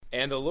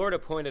And the Lord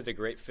appointed a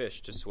great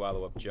fish to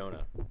swallow up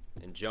Jonah.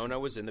 And Jonah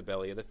was in the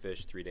belly of the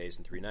fish 3 days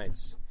and 3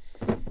 nights.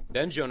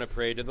 Then Jonah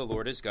prayed to the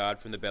Lord his God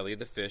from the belly of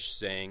the fish,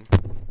 saying,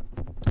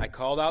 I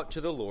called out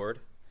to the Lord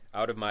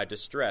out of my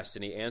distress,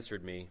 and he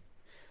answered me.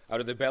 Out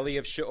of the belly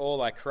of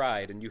Sheol I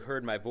cried, and you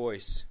heard my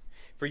voice.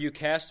 For you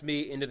cast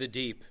me into the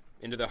deep,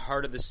 into the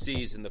heart of the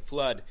seas, and the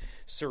flood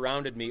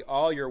surrounded me.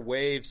 All your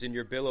waves and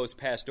your billows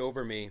passed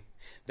over me.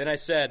 Then I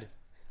said,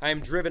 I am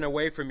driven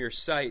away from your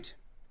sight,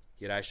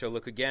 yet I shall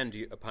look again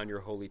upon your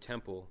holy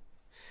temple.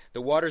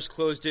 The waters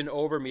closed in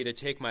over me to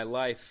take my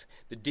life.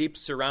 The deep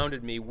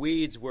surrounded me.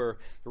 Weeds were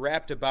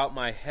wrapped about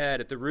my head.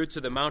 At the roots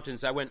of the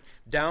mountains I went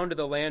down to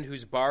the land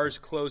whose bars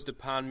closed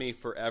upon me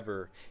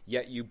forever.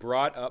 Yet you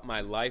brought up my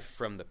life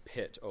from the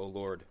pit, O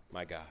Lord,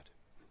 my God.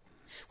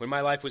 When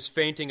my life was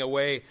fainting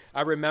away,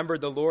 I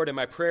remembered the Lord, and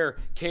my prayer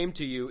came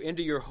to you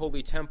into your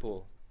holy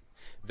temple.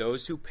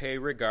 Those who pay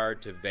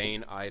regard to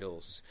vain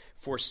idols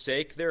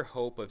forsake their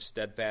hope of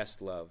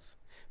steadfast love.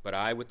 But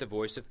I, with the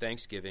voice of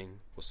thanksgiving,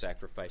 will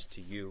sacrifice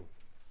to you.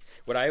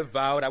 What I have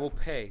vowed I will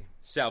pay.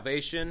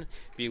 Salvation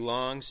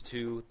belongs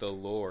to the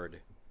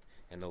Lord.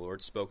 And the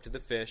Lord spoke to the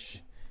fish,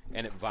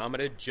 and it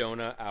vomited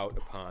Jonah out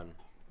upon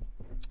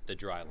the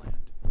dry land.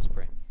 Let's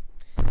pray.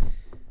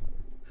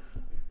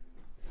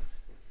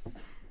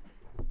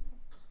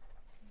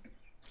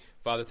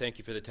 Father, thank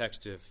you for the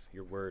text of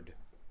your word.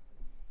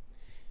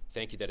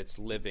 Thank you that it's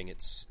living,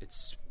 it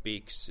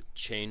speaks, it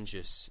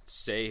changes, it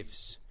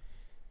saves,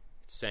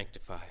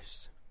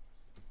 sanctifies.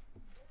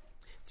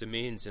 It's a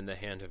means in the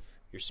hand of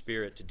your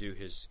Spirit to do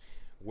his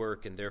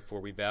work, and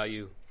therefore we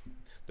value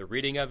the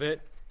reading of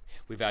it,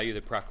 we value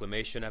the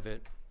proclamation of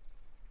it,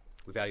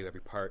 we value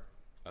every part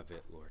of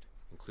it, Lord,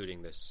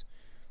 including this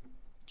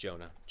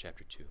Jonah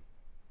chapter 2.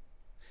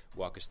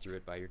 Walk us through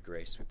it by your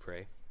grace, we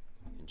pray.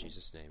 In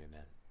Jesus' name,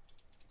 amen.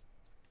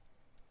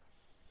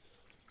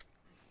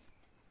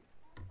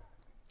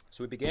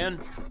 So we began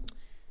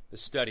the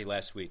study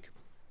last week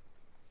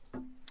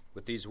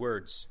with these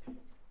words.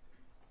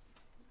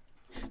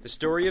 The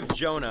story of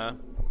Jonah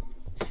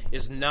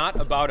is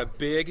not about a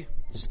big,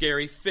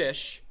 scary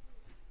fish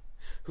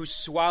who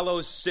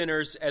swallows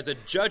sinners as a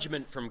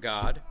judgment from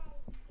God,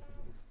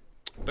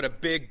 but a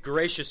big,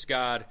 gracious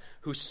God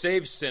who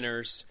saves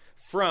sinners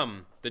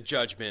from the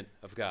judgment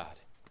of God.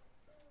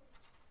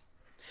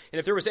 And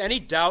if there was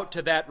any doubt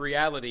to that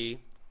reality,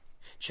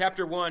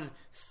 chapter 1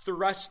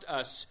 thrust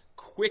us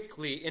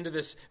quickly into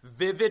this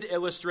vivid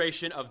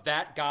illustration of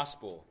that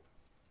gospel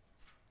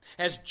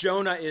as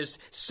Jonah is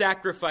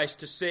sacrificed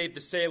to save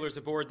the sailors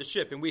aboard the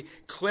ship. And we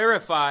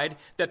clarified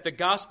that the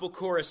gospel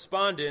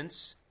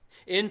correspondence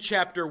in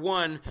chapter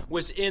 1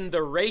 was in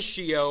the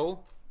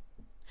ratio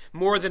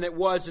more than it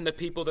was in the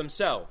people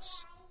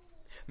themselves.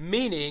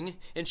 Meaning,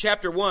 in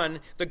chapter 1,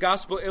 the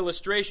gospel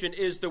illustration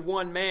is the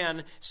one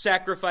man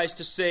sacrificed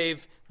to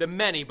save the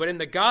many. But in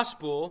the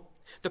gospel,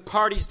 the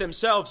parties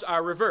themselves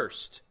are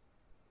reversed.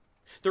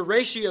 The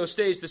ratio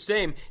stays the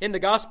same. In the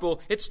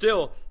gospel, it's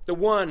still the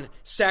one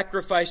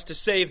sacrificed to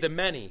save the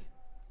many.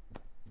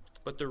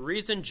 But the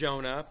reason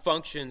Jonah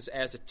functions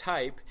as a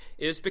type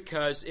is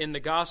because in the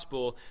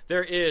gospel,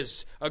 there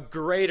is a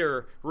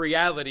greater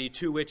reality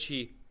to which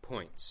he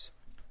points.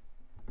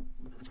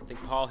 I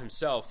think Paul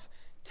himself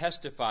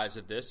testifies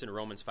of this in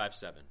Romans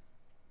 5:7.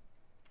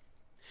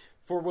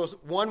 For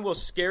one will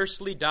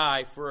scarcely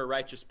die for a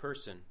righteous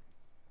person,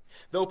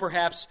 though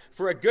perhaps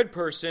for a good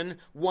person,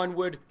 one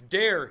would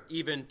dare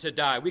even to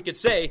die. We could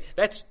say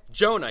that's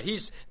Jonah.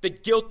 He's the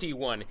guilty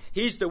one.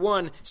 He's the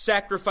one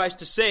sacrificed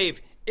to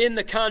save, in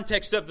the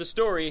context of the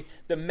story,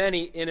 the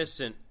many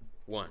innocent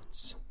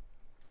ones.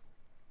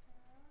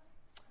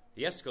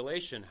 The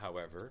escalation,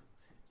 however,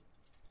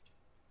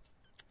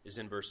 is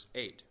in verse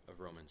 8 of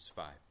Romans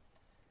 5.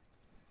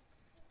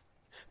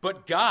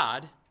 But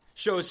God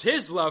shows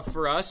his love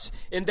for us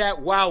in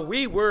that while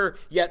we were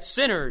yet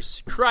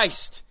sinners,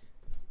 Christ,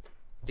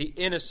 the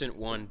innocent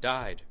one,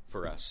 died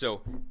for us.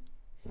 So,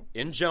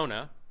 in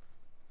Jonah,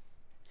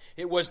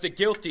 it was the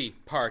guilty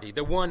party,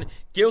 the one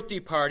guilty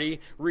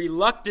party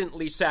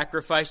reluctantly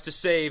sacrificed to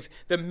save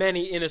the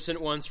many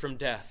innocent ones from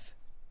death.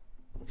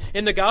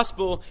 In the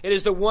gospel, it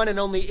is the one and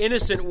only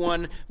innocent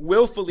one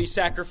willfully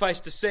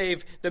sacrificed to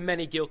save the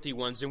many guilty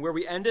ones. And where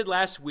we ended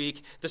last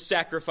week, the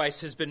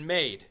sacrifice has been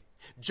made.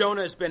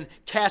 Jonah has been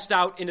cast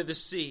out into the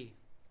sea.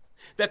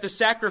 That the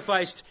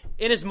sacrifice,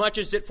 inasmuch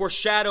as it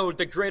foreshadowed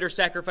the greater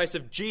sacrifice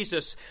of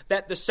Jesus,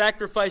 that the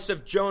sacrifice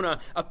of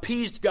Jonah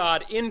appeased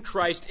God in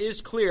Christ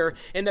is clear,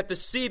 and that the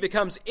sea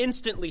becomes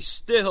instantly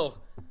still.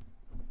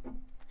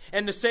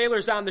 And the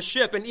sailors on the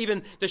ship, and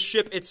even the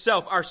ship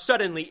itself, are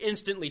suddenly,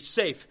 instantly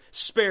safe,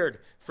 spared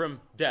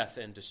from death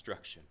and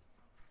destruction.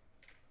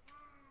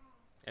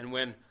 And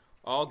when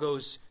all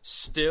goes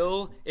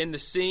still in the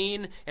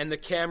scene and the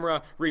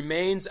camera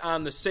remains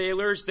on the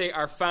sailors, they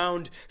are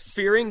found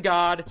fearing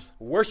God,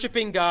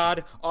 worshiping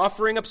God,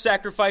 offering up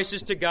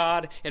sacrifices to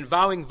God, and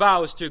vowing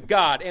vows to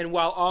God. And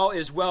while all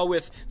is well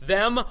with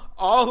them,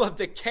 all of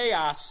the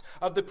chaos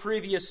of the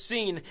previous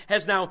scene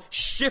has now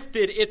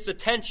shifted its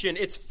attention,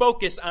 its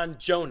focus on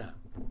Jonah.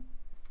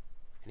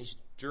 and he's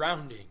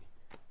drowning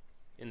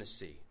in the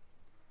sea.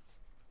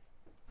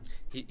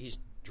 He's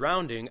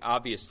drowning,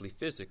 obviously,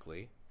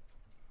 physically,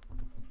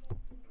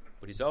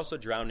 but he's also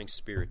drowning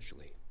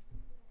spiritually.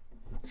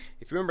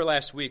 If you remember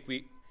last week,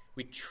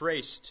 we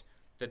traced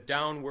the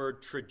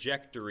downward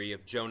trajectory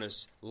of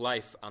Jonah's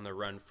life on the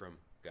run from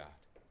God.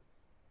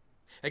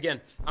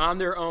 Again, on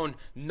their own,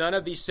 none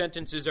of these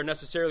sentences are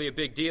necessarily a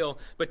big deal,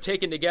 but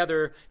taken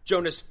together,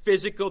 Jonah's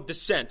physical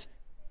descent,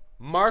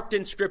 marked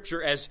in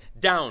Scripture as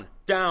down,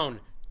 down,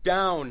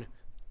 down,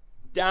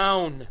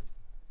 down,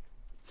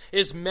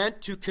 is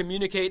meant to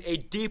communicate a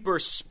deeper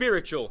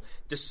spiritual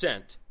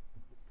descent.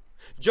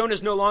 Jonah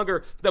is no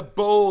longer the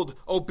bold,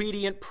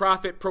 obedient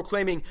prophet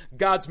proclaiming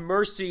God's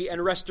mercy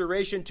and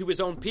restoration to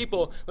his own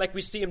people like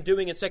we see him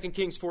doing in 2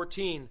 Kings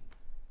 14.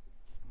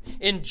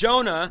 In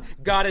Jonah,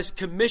 God has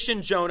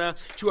commissioned Jonah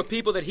to a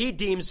people that he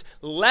deems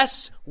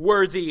less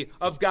worthy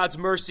of God's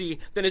mercy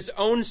than his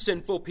own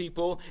sinful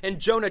people, and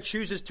Jonah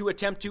chooses to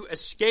attempt to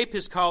escape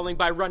his calling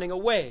by running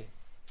away.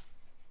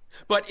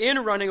 But in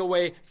running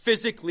away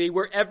physically,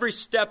 where every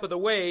step of the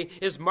way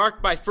is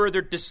marked by further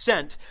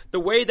descent, the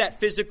way that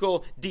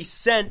physical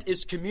descent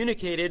is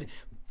communicated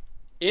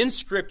in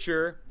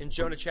Scripture, in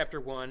Jonah chapter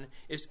 1,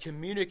 is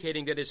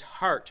communicating that his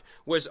heart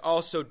was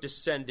also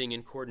descending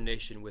in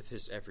coordination with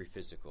his every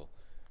physical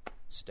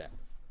step.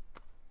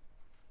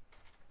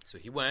 So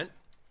he went,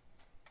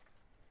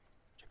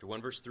 chapter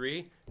 1, verse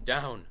 3,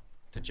 down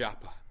to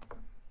Joppa.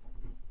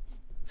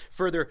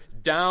 Further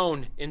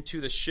down into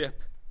the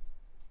ship.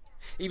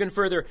 Even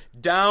further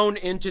down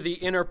into the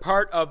inner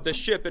part of the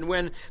ship. And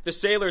when the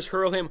sailors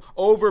hurl him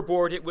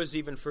overboard, it was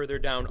even further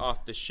down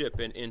off the ship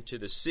and into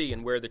the sea.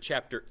 And where the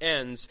chapter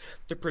ends,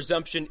 the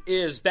presumption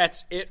is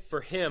that's it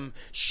for him.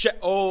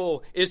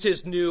 Sheol is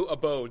his new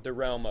abode, the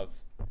realm of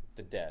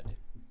the dead.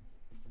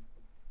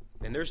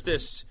 And there's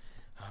this,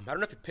 I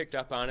don't know if you picked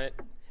up on it,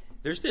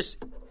 there's this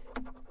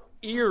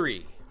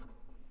eerie,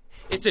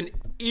 it's an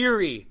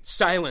eerie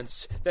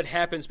silence that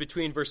happens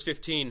between verse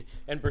 15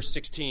 and verse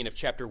 16 of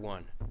chapter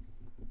 1.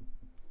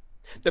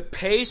 The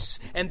pace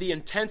and the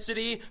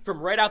intensity from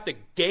right out the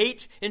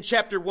gate in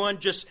chapter 1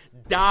 just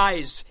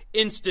dies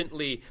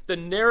instantly. The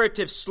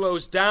narrative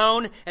slows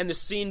down and the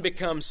scene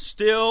becomes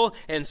still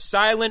and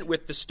silent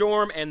with the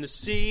storm and the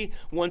sea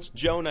once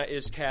Jonah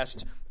is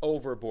cast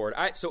overboard.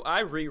 So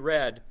I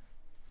reread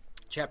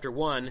chapter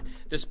 1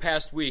 this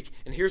past week,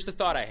 and here's the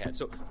thought I had.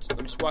 So let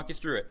me just walk you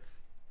through it.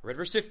 I read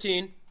verse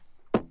 15.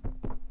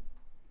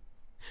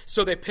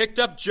 So they picked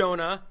up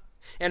Jonah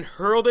and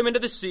hurled him into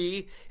the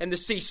sea, and the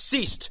sea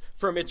ceased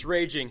from its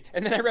raging.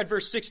 And then I read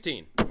verse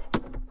 16.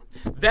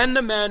 Then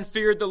the men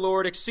feared the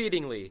Lord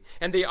exceedingly,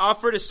 and they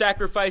offered a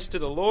sacrifice to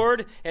the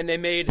Lord, and they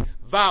made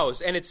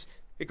vows. And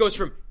it goes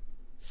from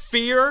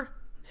fear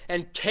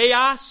and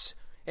chaos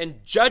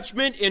and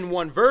judgment in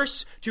one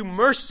verse to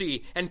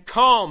mercy and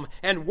calm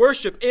and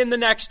worship in the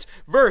next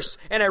verse.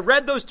 And I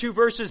read those two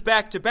verses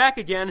back to back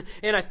again,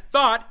 and I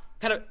thought,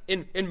 kind of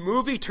in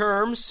movie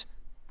terms,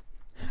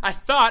 I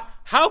thought,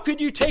 how could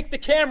you take the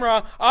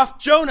camera off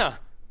Jonah?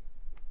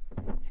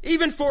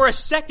 Even for a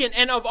second,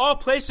 and of all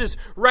places,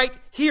 right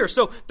here.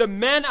 So the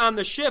men on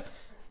the ship,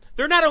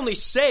 they're not only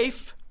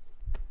safe,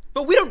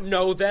 but we don't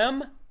know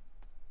them.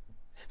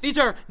 These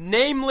are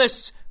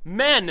nameless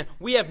men.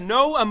 We have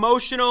no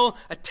emotional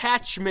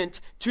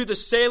attachment to the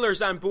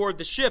sailors on board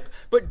the ship,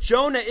 but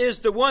Jonah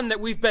is the one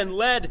that we've been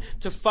led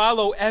to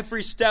follow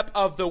every step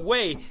of the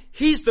way.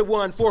 He's the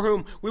one for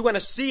whom we want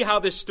to see how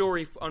this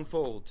story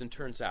unfolds and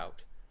turns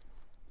out.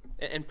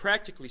 And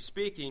practically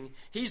speaking,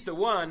 he's the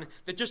one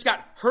that just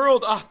got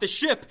hurled off the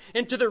ship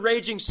into the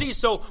raging sea.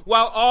 So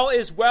while all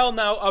is well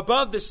now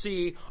above the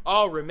sea,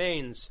 all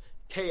remains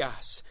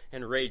chaos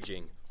and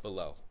raging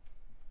below.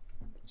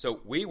 So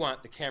we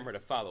want the camera to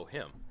follow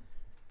him.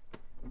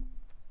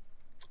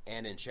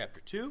 And in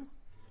chapter 2,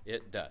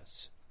 it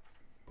does.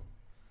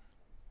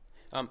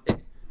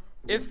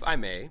 If I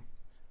may,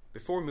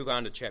 before we move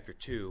on to chapter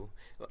 2,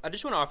 I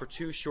just want to offer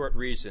two short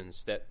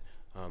reasons that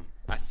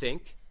I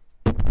think,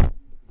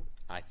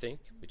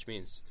 which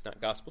means it's not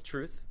gospel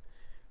truth,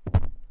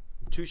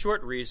 two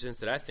short reasons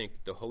that I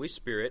think the Holy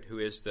Spirit, who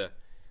is don't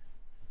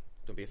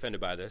be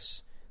offended by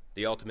this,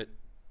 the ultimate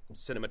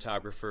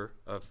cinematographer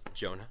of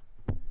Jonah,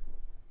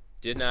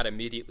 did not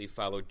immediately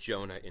follow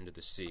Jonah into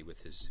the sea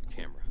with his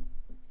camera.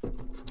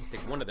 I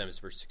think one of them is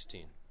verse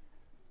 16.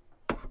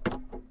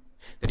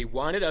 That he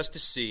wanted us to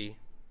see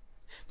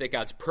that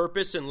God's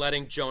purpose in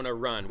letting Jonah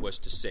run was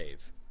to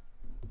save.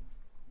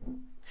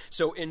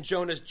 So in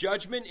Jonah's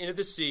judgment into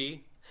the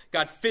sea,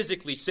 God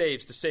physically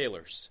saves the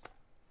sailors.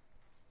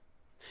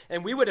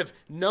 And we would have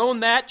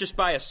known that just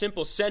by a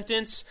simple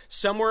sentence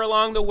somewhere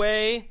along the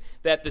way,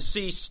 that the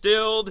sea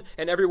stilled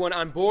and everyone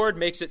on board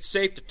makes it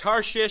safe to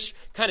Tarshish,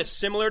 kind of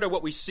similar to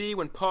what we see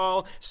when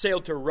Paul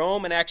sailed to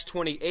Rome in Acts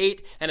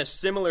 28, and a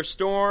similar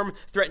storm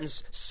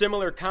threatens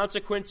similar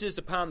consequences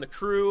upon the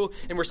crew,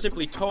 and we're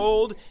simply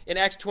told in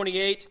Acts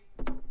 28,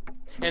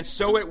 and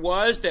so it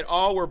was that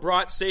all were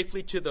brought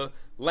safely to the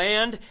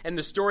land, and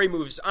the story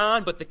moves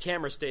on, but the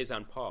camera stays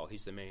on Paul.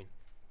 He's the main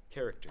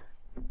character.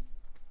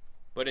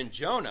 But in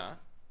Jonah,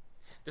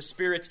 the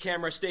Spirit's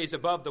camera stays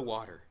above the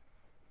water.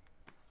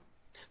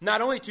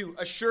 Not only to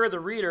assure the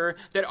reader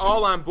that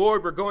all on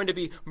board were going to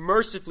be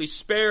mercifully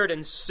spared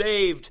and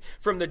saved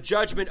from the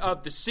judgment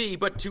of the sea,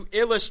 but to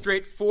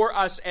illustrate for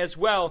us as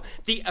well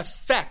the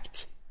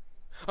effect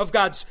of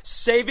God's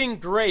saving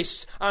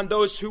grace on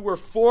those who were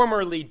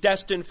formerly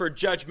destined for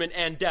judgment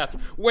and death.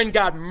 When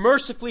God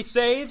mercifully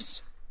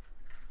saves,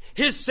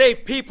 His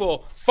saved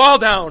people fall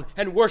down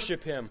and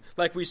worship Him,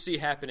 like we see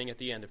happening at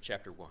the end of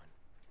chapter 1.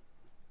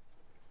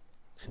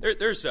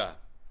 There's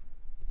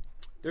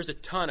a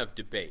ton of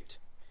debate.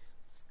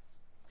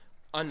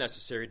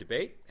 Unnecessary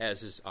debate,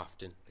 as is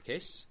often the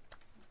case,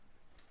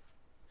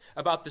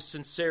 about the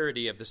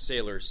sincerity of the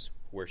sailors'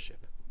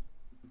 worship.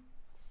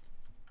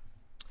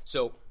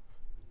 So,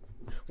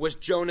 was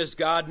Jonah's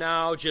God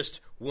now just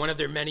one of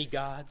their many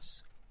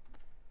gods?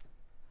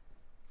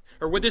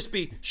 Or would this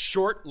be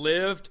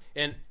short-lived?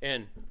 And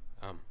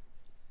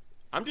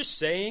I'm just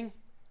saying,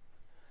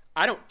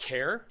 I don't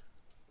care.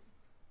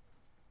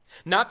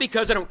 Not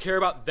because I don't care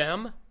about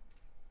them,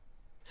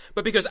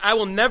 but because I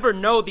will never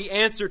know the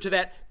answer to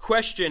that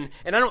question,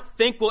 and I don't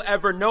think we'll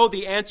ever know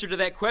the answer to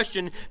that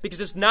question because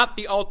it's not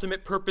the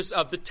ultimate purpose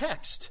of the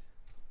text.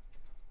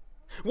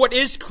 What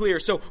is clear,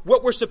 so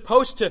what we're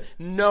supposed to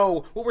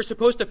know, what we're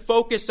supposed to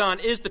focus on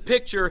is the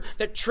picture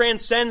that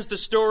transcends the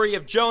story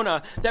of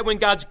Jonah, that when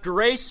God's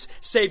grace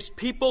saves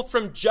people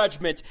from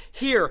judgment,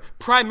 here,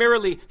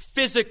 primarily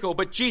physical,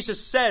 but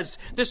Jesus says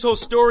this whole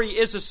story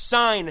is a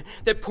sign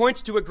that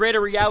points to a greater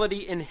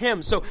reality in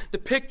Him. So the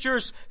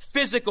picture's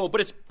physical,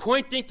 but it's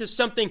pointing to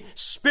something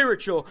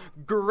spiritual,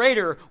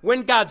 greater.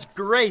 When God's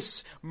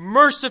grace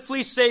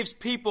mercifully saves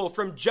people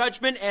from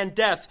judgment and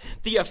death,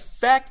 the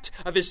effect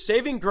of His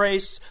saving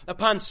grace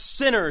upon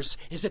sinners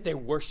is that they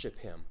worship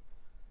Him.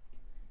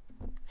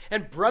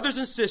 And brothers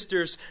and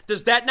sisters,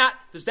 does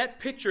that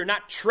picture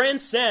not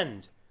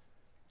transcend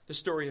the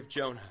story of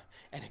Jonah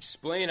and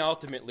explain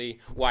ultimately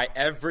why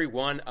every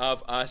one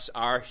of us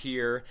are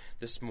here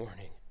this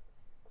morning?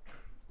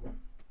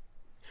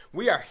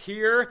 We are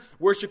here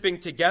worshiping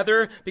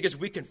together because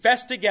we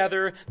confess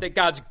together that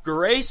God's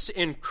grace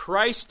in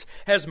Christ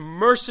has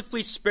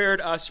mercifully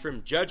spared us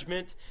from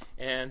judgment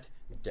and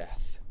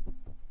death.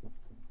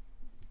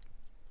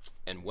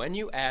 And when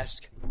you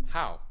ask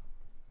how,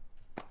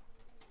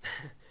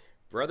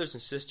 brothers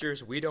and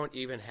sisters, we don't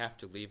even have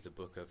to leave the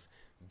book of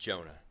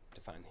Jonah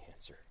to find the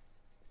answer.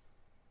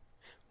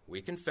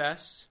 We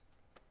confess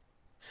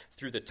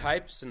through the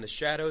types and the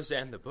shadows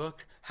and the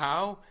book.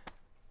 How?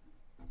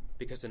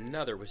 Because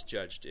another was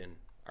judged in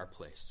our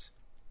place.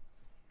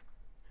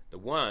 The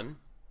one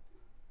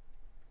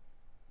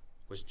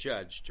was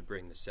judged to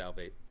bring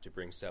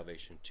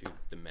salvation to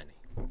the many.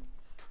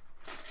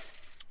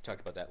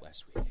 Talked about that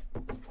last week.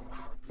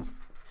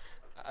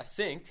 I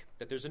think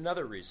that there's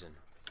another reason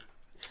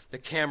the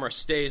camera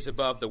stays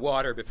above the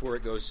water before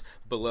it goes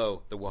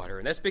below the water.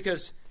 And that's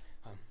because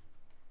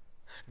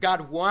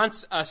God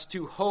wants us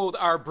to hold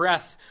our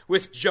breath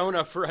with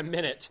Jonah for a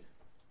minute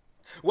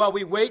while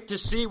we wait to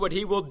see what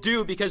He will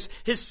do, because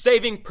His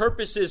saving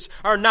purposes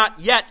are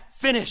not yet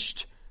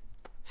finished.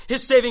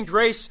 His saving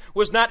grace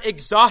was not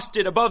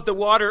exhausted above the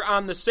water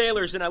on the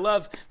sailors. And I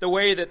love the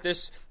way that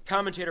this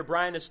commentator,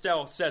 Brian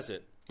Estelle, says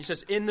it. He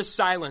says, in the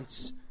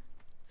silence,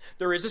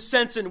 there is a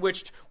sense in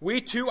which we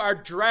too are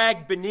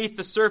dragged beneath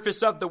the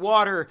surface of the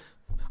water,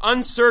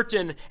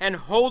 uncertain and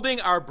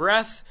holding our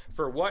breath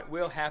for what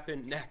will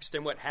happen next.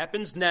 And what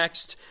happens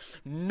next,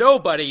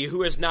 nobody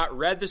who has not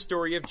read the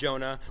story of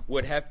Jonah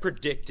would have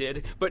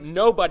predicted, but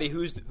nobody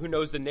who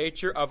knows the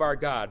nature of our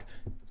God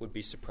would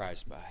be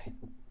surprised by.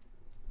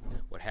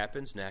 What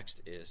happens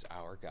next is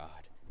our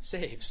God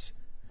saves.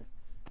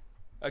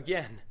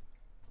 Again.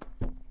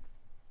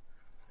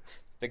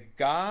 The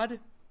God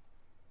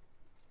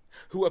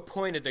who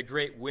appointed a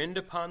great wind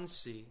upon the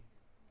sea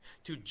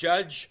to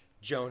judge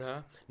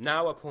Jonah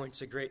now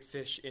appoints a great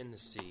fish in the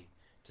sea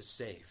to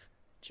save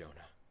Jonah.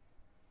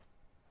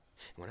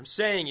 And what I'm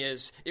saying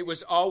is, it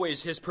was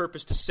always His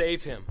purpose to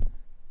save him.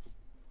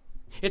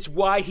 It's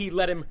why He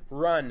let him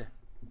run.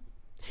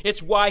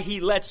 It's why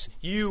He lets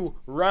you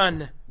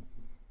run.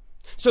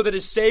 So that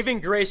His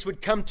saving grace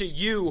would come to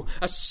you,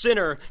 a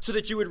sinner, so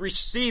that you would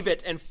receive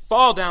it and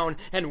fall down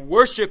and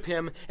worship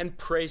Him and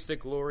praise the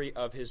glory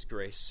of His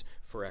grace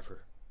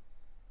forever.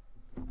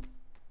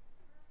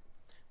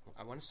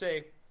 I want to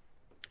say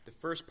the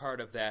first part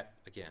of that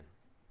again,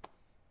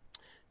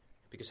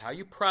 because how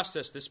you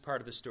process this part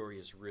of the story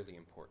is really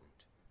important.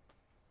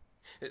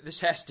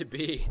 This has to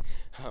be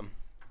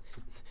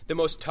the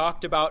most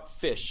talked about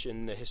fish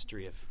in the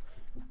history of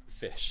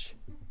fish.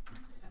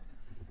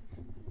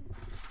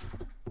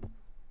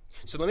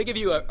 So let me give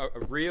you a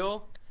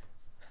real,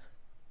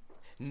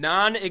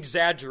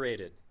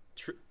 non-exaggerated,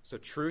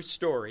 true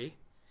story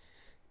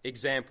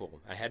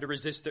example. I had to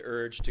resist the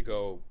urge to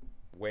go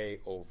way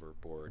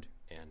overboard,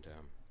 and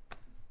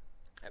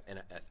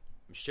I'm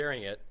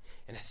sharing it,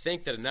 and I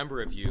think that a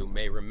number of you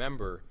may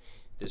remember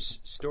this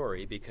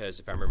story because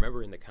if I'm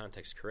remembering the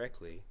context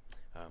correctly,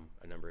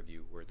 a number of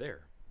you were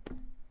there.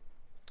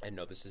 And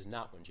no, this is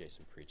not when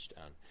Jason preached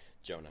on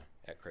Jonah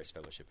at Christ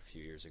Fellowship a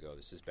few years ago.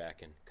 This is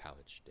back in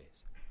college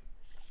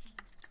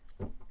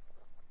days.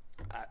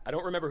 I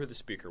don't remember who the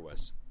speaker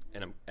was,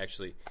 and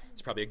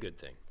it's probably a good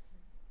thing.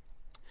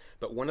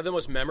 But one of the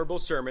most memorable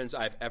sermons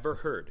I've ever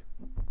heard,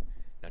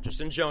 not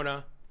just in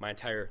Jonah, my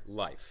entire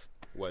life,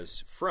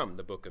 was from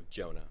the book of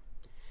Jonah.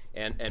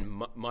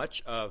 And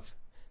much of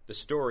the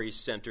story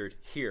centered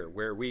here,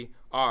 where we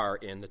are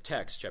in the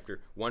text,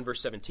 chapter 1,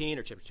 verse 17,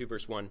 or chapter 2,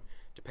 verse 1,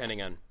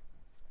 depending on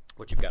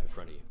what you've got in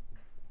front of you.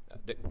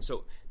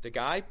 So the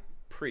guy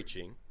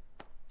preaching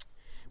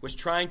was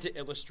trying to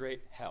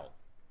illustrate hell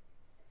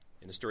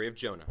in the story of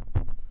Jonah.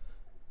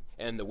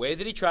 And the way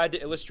that he tried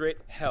to illustrate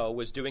hell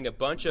was doing a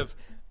bunch of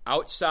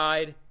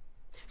outside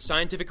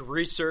scientific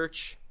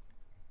research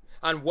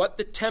on what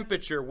the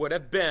temperature would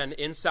have been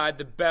inside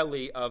the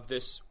belly of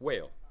this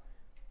whale.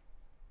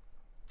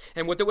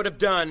 And what that would have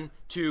done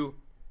to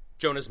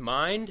Jonah's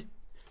mind,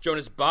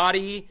 Jonah's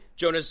body,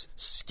 Jonah's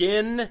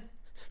skin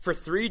for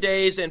 3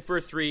 days and for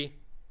 3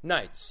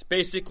 nights.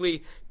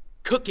 Basically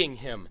cooking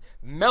him,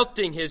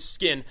 melting his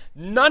skin,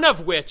 none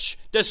of which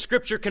does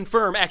Scripture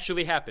confirm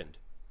actually happened.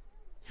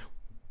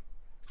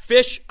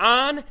 Fish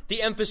on,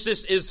 the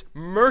emphasis is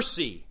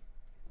mercy.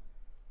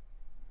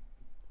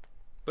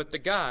 But the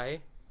guy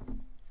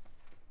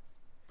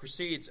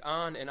proceeds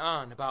on and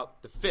on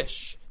about the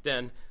fish,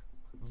 then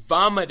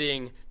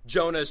vomiting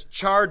Jonah's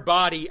charred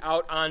body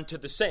out onto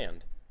the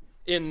sand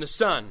in the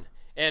sun.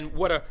 And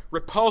what a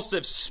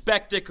repulsive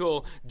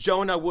spectacle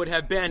Jonah would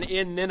have been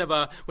in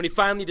Nineveh when he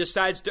finally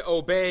decides to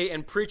obey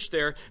and preach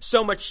there.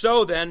 So much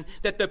so then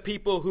that the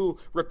people who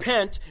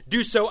repent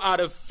do so out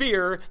of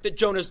fear that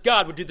Jonah's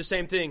God would do the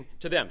same thing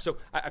to them. So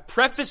I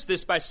preface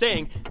this by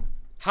saying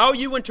how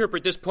you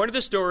interpret this point of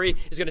the story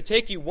is going to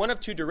take you one of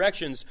two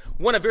directions.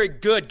 One, a very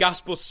good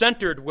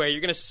gospel-centered way.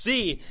 You're going to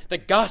see the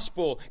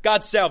gospel,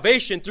 God's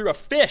salvation through a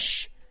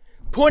fish,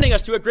 pointing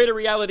us to a greater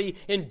reality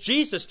in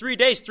Jesus, 3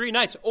 days, 3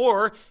 nights.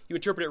 Or you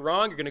interpret it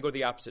wrong, you're going to go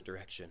the opposite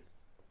direction.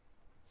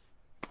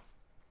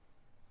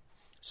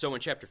 So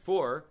in chapter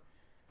 4,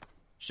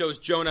 shows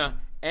Jonah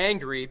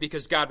angry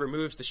because God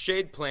removes the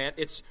shade plant.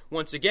 It's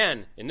once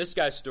again, in this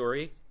guy's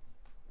story,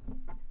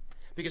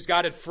 because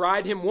God had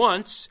fried him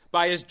once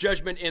by his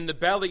judgment in the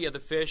belly of the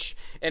fish,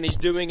 and he's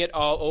doing it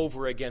all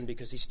over again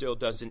because he still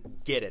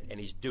doesn't get it, and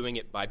he's doing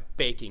it by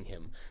baking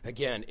him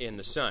again in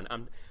the sun.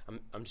 I'm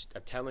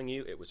telling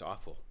you, it was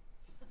awful.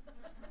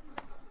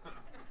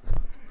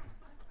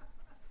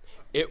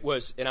 It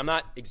was, and I'm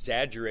not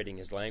exaggerating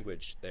his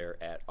language there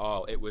at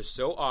all. It was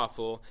so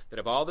awful that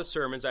of all the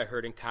sermons I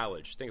heard in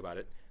college, think about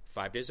it,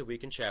 5 days a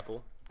week in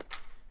chapel,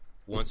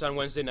 once on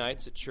Wednesday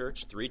nights at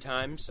church, 3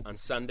 times on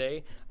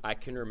Sunday, I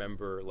can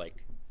remember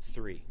like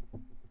 3.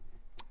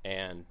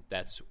 And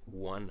that's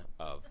one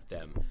of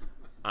them.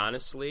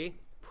 Honestly,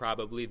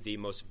 probably the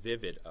most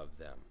vivid of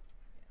them.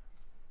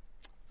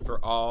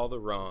 For all the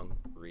wrong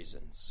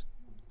reasons.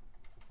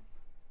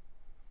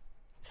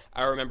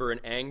 I remember an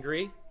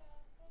angry,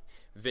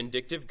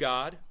 vindictive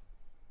God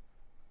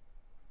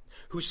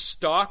who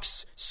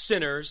stalks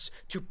sinners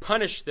to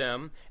punish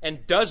them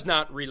and does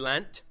not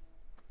relent,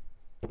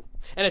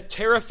 and a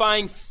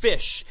terrifying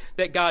fish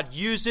that God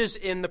uses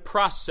in the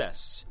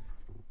process,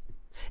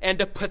 and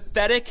a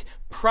pathetic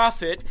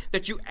prophet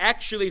that you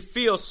actually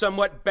feel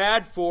somewhat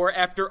bad for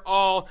after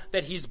all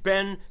that he's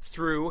been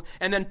through,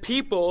 and then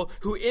people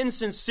who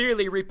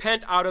insincerely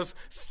repent out of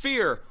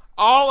fear,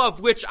 all of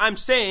which I'm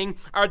saying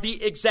are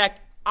the exact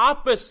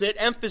opposite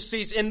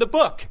emphases in the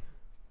book.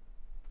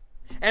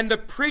 And the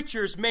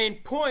preacher's main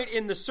point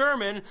in the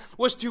sermon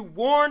was to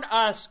warn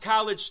us,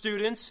 college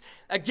students,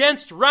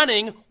 against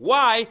running.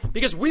 Why?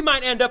 Because we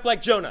might end up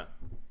like Jonah.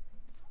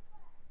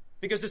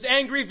 Because this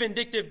angry,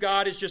 vindictive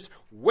God is just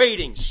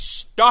waiting,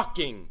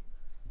 stalking,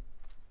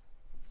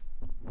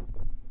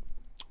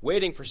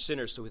 waiting for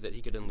sinners so that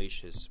he could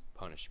unleash his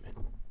punishment.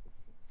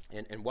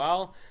 And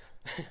while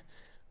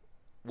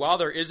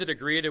there is a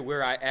degree to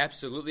where I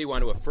absolutely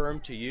want to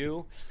affirm to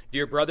you,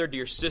 dear brother,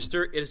 dear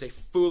sister, it is a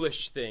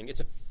foolish thing.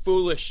 It's a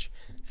foolish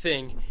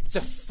thing. It's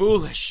a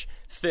foolish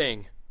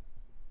thing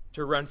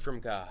to run from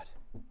God.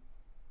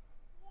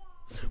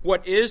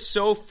 What is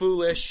so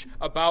foolish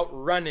about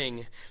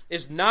running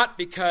is not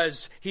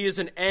because he is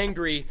an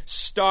angry,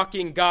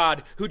 stalking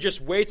God who just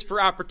waits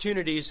for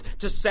opportunities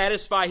to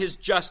satisfy his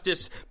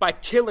justice by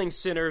killing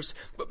sinners,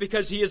 but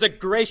because he is a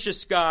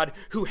gracious God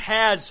who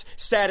has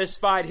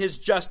satisfied his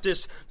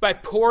justice by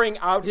pouring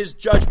out his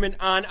judgment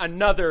on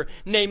another,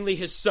 namely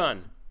his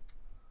Son.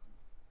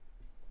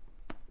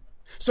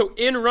 So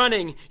in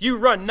running, you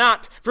run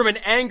not from an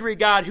angry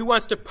God who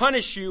wants to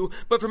punish you,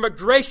 but from a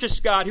gracious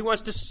God who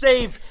wants to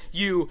save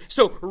you.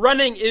 So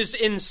running is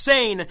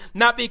insane,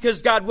 not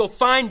because God will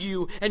find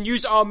you and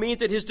use all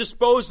means at his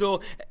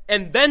disposal,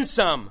 and then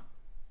some,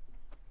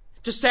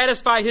 to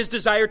satisfy his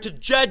desire to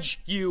judge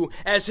you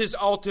as his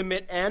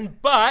ultimate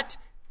end, but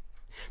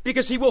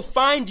because he will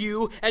find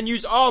you and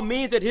use all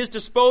means at his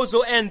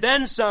disposal and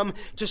then some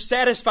to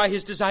satisfy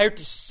his desire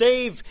to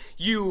save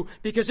you,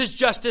 because his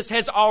justice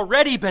has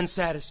already been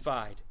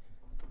satisfied.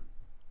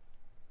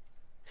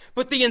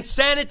 But the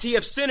insanity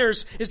of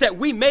sinners is that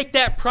we make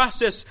that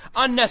process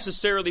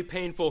unnecessarily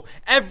painful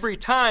every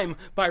time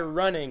by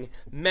running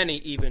many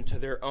even to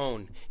their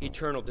own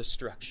eternal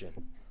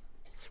destruction.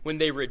 When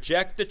they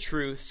reject the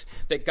truth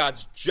that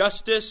God's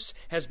justice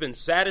has been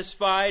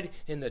satisfied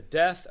in the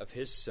death of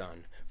his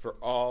Son for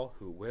all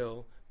who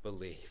will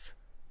believe.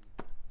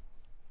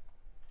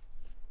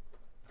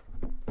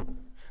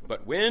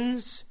 But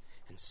winds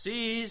and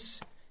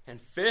seas and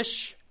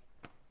fish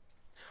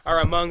are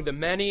among the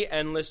many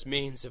endless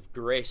means of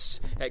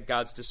grace at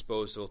God's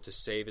disposal to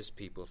save his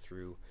people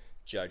through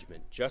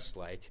judgment, just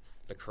like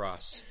the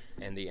cross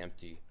and the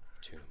empty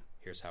tomb.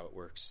 Here's how it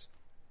works.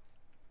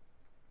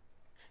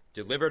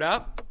 Delivered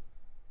up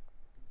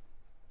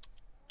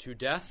to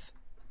death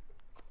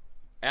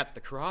at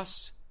the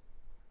cross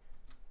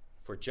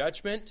for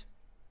judgment,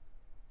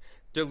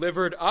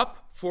 delivered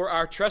up for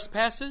our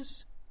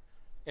trespasses,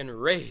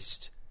 and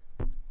raised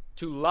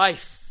to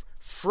life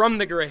from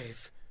the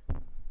grave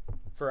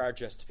for our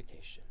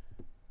justification.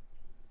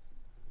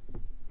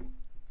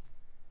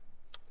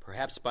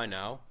 Perhaps by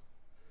now,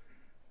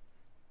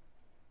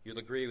 you'll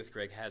agree with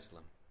Greg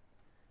Haslam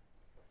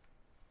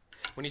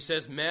when he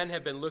says men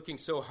have been looking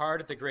so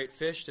hard at the great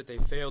fish that they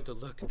failed to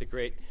look at the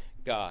great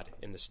God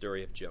in the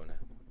story of Jonah.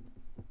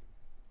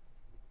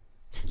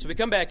 So we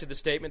come back to the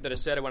statement that I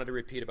said I wanted to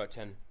repeat about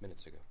 10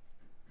 minutes ago.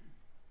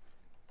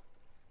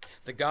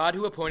 The God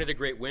who appointed a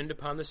great wind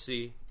upon the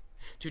sea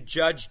to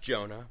judge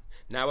Jonah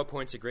now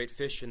appoints a great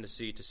fish in the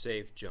sea to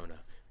save Jonah.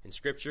 In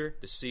Scripture,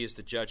 the sea is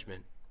the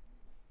judgment.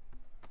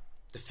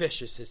 The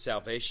fish is his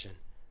salvation.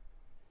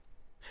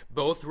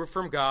 Both were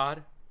from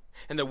God,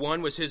 and the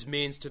one was his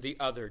means to the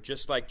other,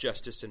 just like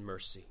justice and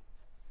mercy,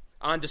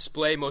 on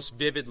display most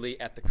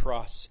vividly at the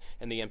cross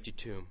and the empty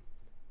tomb.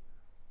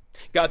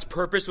 God's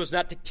purpose was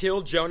not to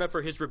kill Jonah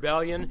for his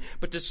rebellion,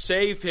 but to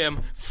save him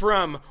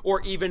from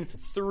or even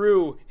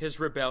through his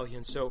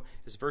rebellion. So,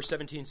 as verse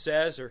 17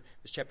 says, or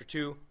as chapter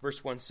 2,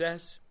 verse 1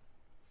 says,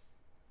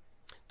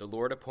 the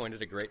Lord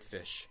appointed a great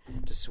fish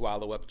to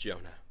swallow up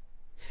Jonah.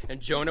 And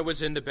Jonah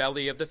was in the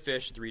belly of the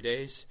fish 3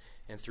 days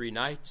and 3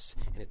 nights.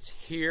 And it's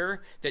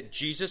here that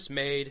Jesus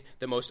made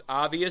the most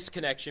obvious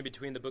connection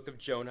between the book of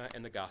Jonah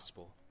and the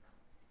gospel.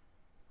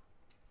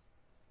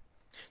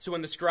 So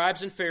when the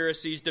scribes and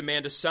Pharisees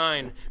demand a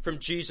sign from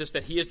Jesus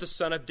that he is the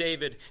Son of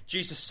David,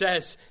 Jesus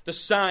says the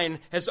sign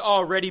has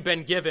already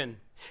been given.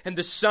 And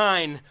the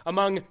sign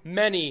among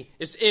many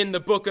is in the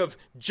book of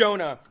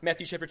Jonah,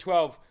 Matthew chapter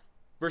 12,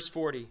 verse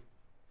 40.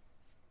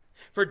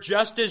 For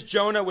just as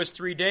Jonah was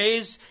 3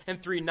 days and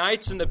 3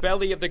 nights in the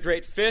belly of the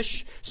great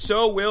fish,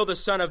 so will the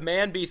Son of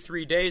Man be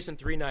 3 days and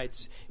 3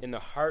 nights in the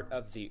heart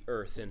of the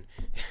earth. And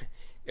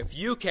if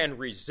you can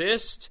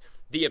resist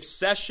the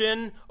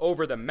obsession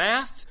over the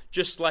math,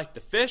 just like the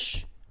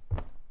fish,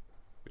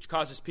 which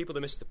causes people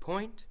to miss the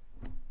point,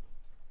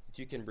 if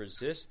you can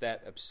resist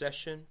that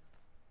obsession,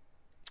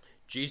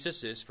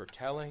 Jesus is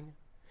foretelling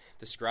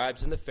the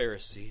scribes and the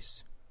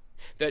Pharisees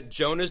that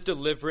Jonah's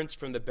deliverance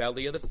from the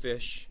belly of the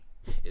fish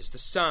is the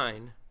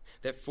sign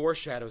that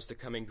foreshadows the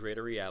coming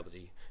greater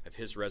reality of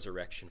his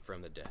resurrection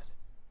from the dead.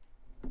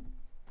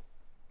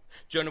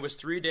 Jonah was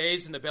 3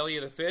 days in the belly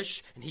of the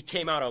fish, and he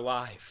came out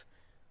alive.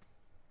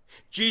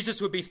 Jesus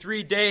would be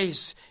 3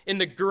 days in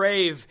the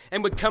grave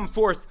and would come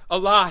forth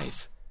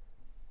alive.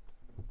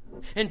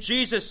 And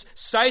Jesus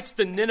cites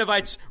the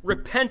Ninevites'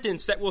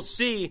 repentance that we'll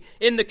see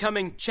in the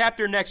coming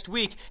chapter next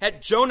week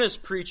at Jonah's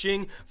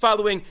preaching,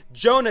 following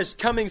Jonah's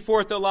coming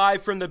forth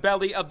alive from the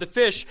belly of the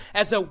fish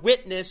as a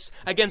witness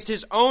against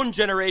his own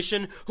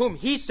generation, whom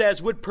he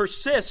says would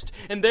persist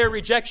in their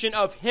rejection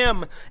of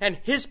him and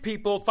his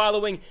people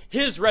following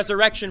his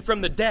resurrection from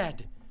the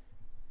dead.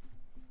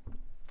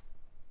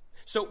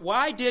 So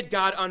why did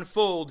God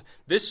unfold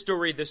this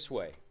story this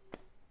way?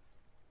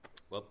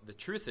 Well, the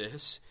truth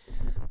is,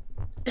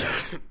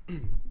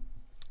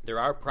 there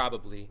are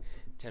probably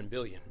 10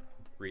 billion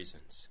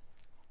reasons.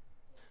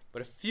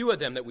 But a few of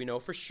them that we know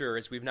for sure,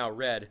 as we've now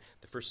read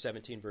the first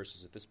 17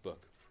 verses of this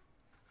book,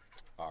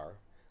 are,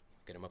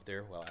 get them up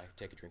there while I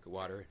take a drink of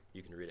water.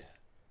 You can read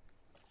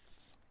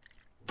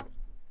ahead.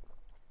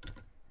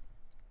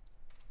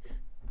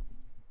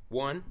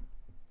 1,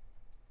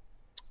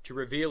 to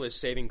reveal his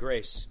saving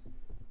grace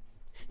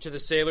to the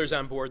sailors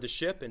on board the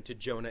ship and to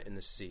Jonah in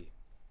the sea.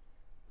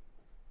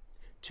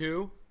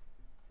 2,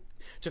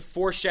 to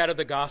foreshadow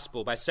the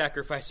gospel by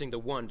sacrificing the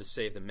one to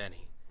save the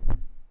many.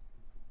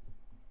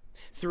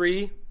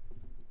 3,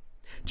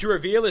 to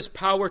reveal his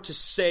power to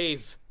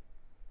save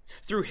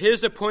through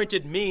his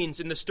appointed means.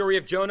 In the story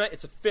of Jonah,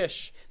 it's a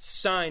fish. It's a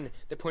sign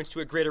that points to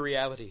a greater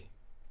reality.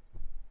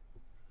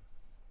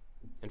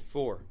 And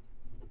 4,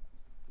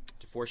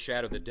 to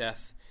foreshadow the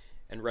death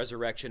and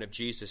resurrection of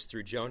Jesus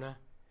through Jonah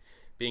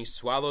being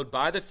swallowed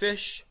by the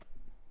fish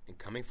and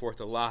coming forth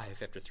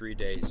alive after 3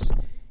 days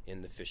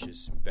in the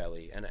fish's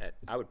belly. And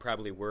I would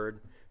probably word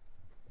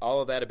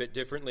all of that a bit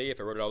differently if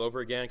I wrote it all over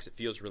again, because it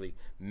feels really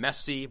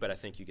messy, but I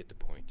think you get the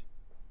point.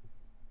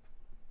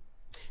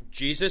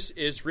 Jesus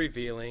is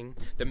revealing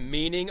the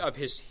meaning of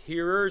his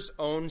hearers'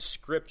 own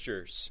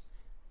scriptures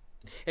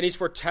And he's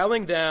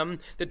foretelling them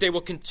that they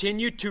will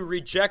continue to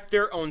reject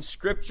their own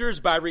scriptures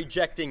by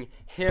rejecting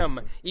him,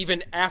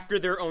 even after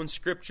their own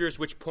scriptures,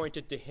 which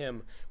pointed to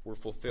him, were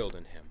fulfilled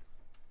in him.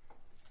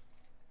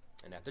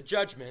 And at the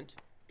judgment,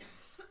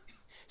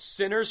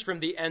 sinners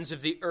from the ends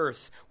of the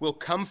earth will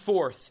come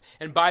forth,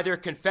 and by their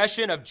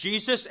confession of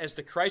Jesus as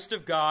the Christ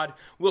of God,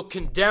 will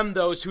condemn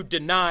those who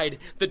denied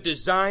the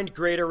designed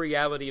greater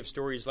reality of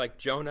stories like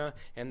Jonah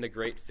and the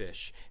great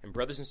fish. And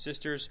brothers and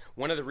sisters,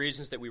 one of the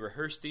reasons that we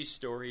rehearse these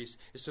stories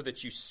is so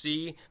that you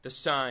see the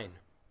sign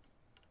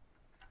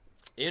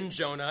in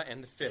Jonah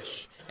and the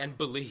fish and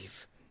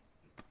believe.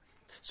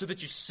 So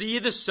that you see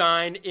the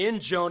sign in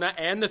Jonah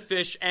and the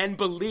fish and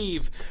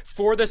believe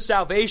for the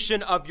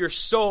salvation of your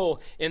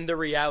soul in the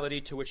reality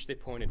to which they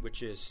pointed,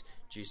 which is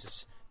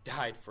Jesus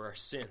died for our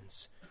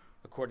sins,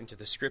 according to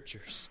the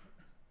Scriptures.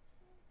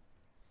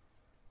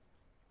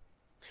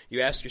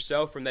 You ask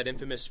yourself from that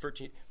infamous 1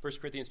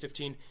 Corinthians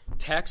 15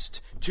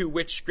 text, to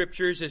which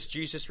Scriptures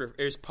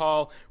is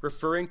Paul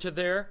referring to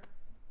there?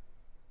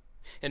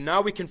 And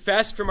now we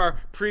confess from our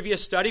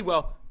previous study,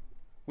 well,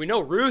 we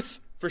know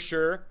Ruth for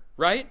sure,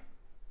 right?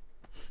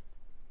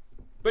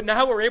 But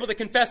now we're able to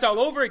confess all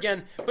over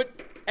again. But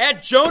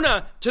add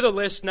Jonah to the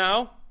list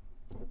now.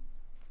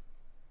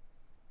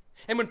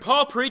 And when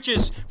Paul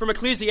preaches from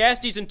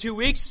Ecclesiastes in 2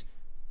 weeks,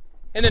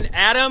 and then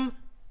Adam,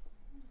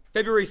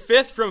 February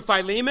 5th from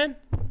Philemon,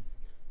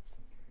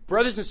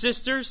 brothers and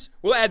sisters,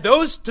 we'll add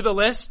those to the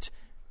list.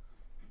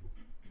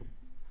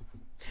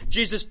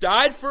 Jesus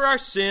died for our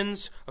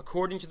sins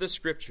according to the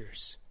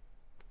Scriptures.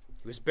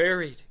 He was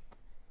buried.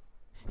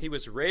 He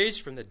was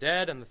raised from the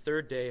dead on the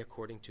third day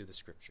according to the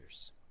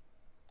Scriptures.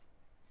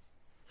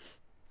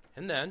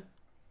 And then,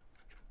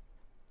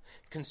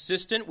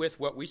 consistent with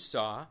what we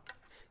saw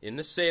in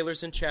the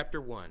sailors in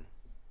chapter 1,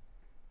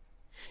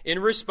 in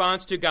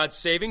response to God's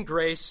saving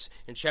grace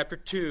in chapter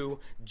 2,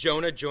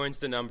 Jonah joins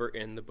the number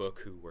in the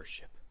book who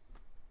worship.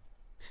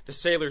 The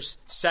sailors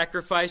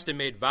sacrificed and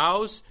made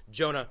vows.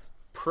 Jonah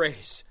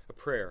prays a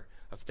prayer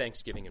of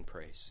thanksgiving and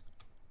praise.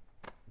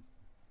 It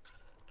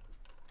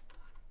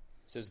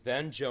says,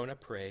 then Jonah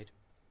prayed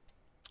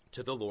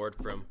to the Lord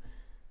from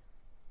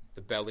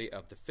the belly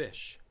of the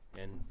fish.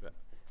 And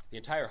the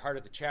entire heart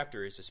of the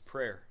chapter is this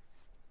prayer.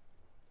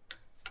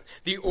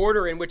 The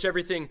order in which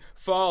everything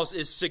falls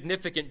is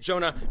significant.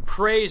 Jonah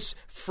prays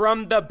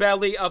from the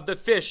belly of the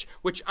fish,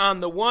 which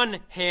on the one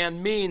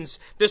hand means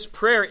this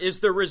prayer is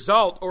the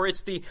result, or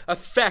it's the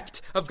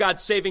effect of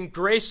God's saving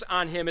grace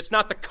on him. It's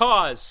not the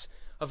cause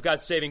of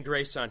God's saving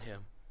grace on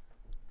him.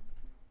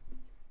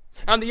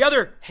 On the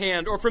other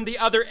hand, or from the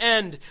other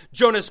end,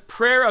 Jonah's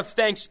prayer of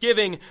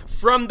thanksgiving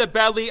from the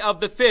belly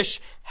of the fish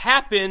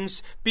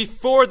happens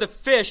before the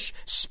fish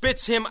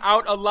spits him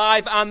out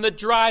alive on the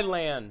dry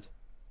land,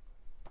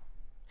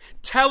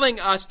 telling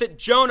us that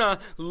Jonah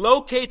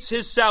locates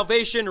his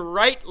salvation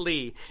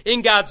rightly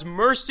in God's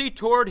mercy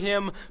toward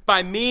him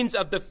by means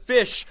of the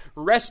fish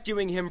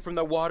rescuing him from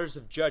the waters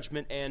of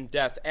judgment and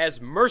death.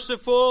 As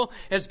merciful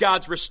as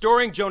God's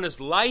restoring Jonah's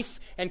life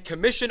and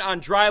commission on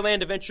dry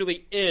land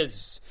eventually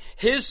is,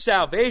 his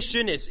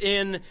salvation is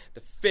in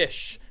the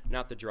fish,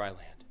 not the dry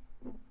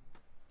land.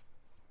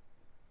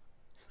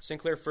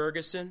 Sinclair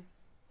Ferguson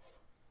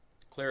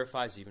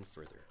clarifies even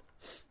further.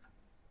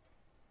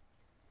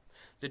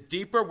 The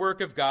deeper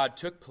work of God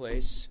took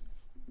place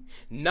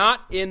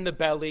not in the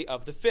belly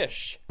of the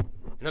fish.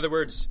 In other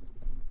words,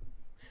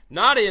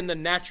 not in the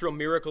natural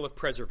miracle of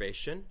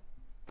preservation,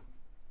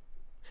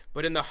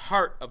 but in the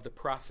heart of the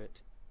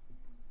prophet.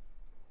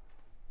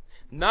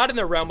 Not in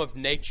the realm of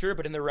nature,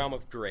 but in the realm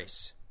of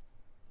grace.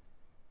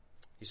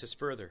 He says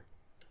further,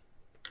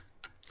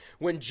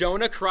 when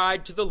Jonah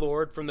cried to the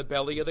Lord from the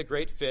belly of the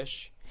great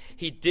fish,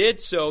 he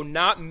did so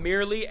not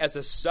merely as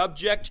a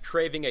subject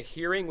craving a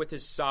hearing with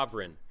his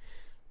sovereign,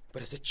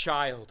 but as a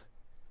child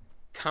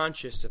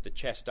conscious of the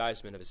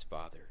chastisement of his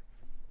father.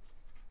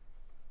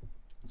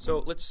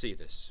 So let's see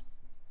this.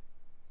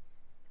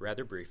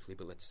 Rather briefly,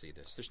 but let's see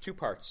this. There's two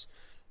parts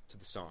to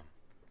the psalm.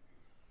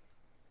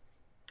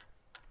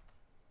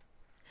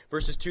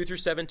 Verses 2 through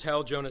 7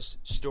 tell Jonah's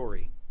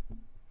story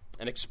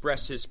and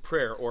express his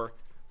prayer, or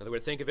another way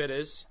to think of it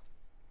is,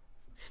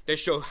 they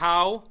show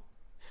how,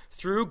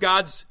 through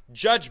God's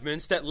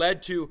judgments that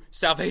led to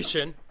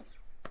salvation,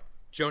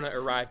 Jonah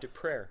arrived at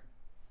prayer.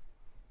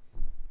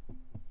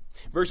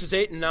 Verses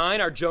 8 and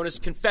 9 are Jonah's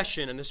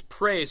confession and his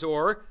praise,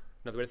 or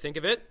another way to think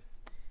of it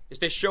is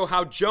they show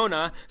how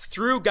Jonah,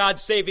 through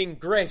God's saving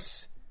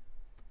grace,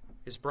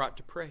 is brought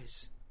to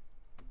praise.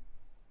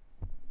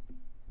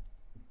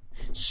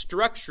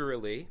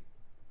 Structurally,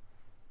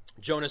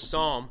 Jonah's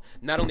psalm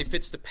not only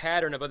fits the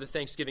pattern of other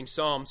Thanksgiving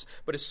psalms,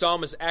 but his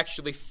psalm is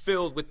actually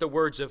filled with the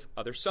words of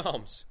other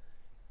psalms.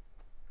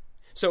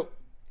 So,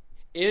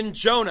 in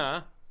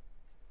Jonah,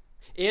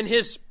 in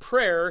his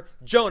prayer,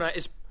 Jonah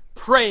is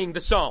praying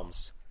the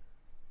Psalms,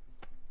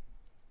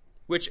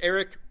 which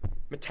Eric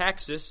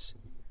Metaxas,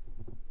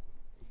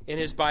 in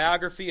his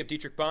biography of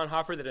Dietrich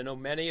Bonhoeffer that I know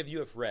many of you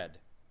have read,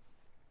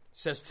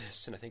 says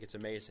this, and I think it's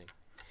amazing.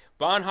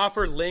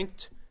 Bonhoeffer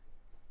linked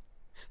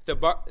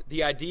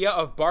the idea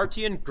of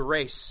Bartian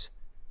grace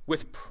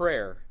with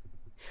prayer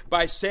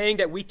by saying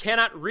that we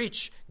cannot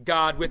reach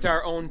God with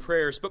our own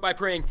prayers, but by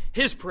praying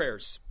his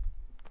prayers.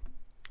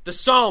 The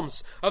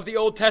Psalms of the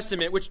Old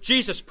Testament, which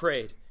Jesus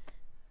prayed.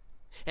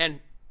 And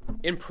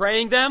in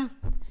praying them,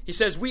 he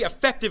says we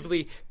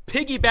effectively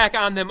piggyback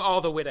on them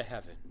all the way to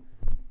heaven.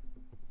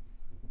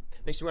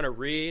 Makes me want to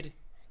read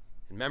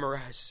and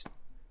memorize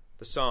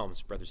the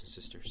Psalms, brothers and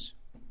sisters.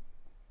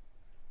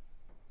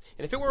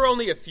 And if it were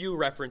only a few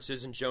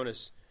references in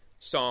Jonah's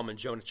Psalm in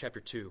Jonah chapter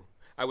 2,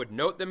 I would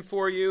note them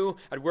for you,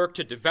 I'd work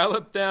to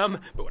develop them,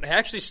 but when I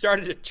actually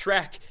started to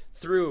track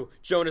through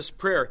Jonah's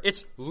prayer,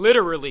 it's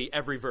literally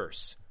every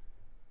verse.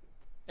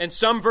 And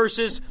some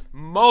verses,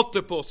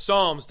 multiple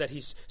Psalms that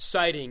he's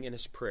citing in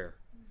his prayer.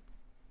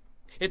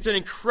 It's an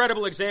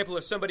incredible example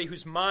of somebody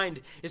whose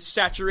mind is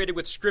saturated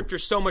with Scripture,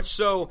 so much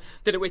so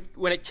that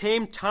when it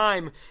came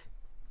time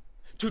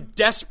to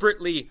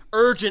desperately,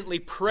 urgently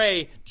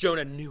pray,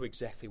 Jonah knew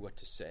exactly what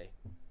to say.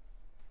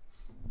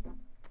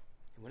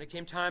 And when it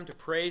came time to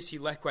praise, he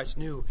likewise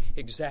knew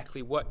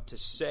exactly what to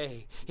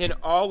say. In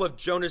all of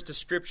Jonah's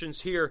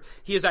descriptions here,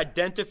 he is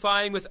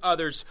identifying with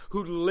others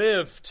who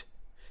lived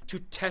to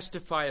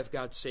testify of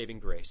God's saving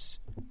grace.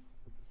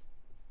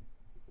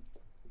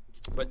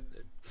 But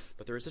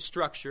there is a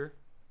structure.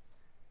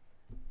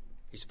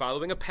 He's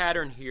following a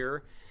pattern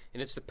here.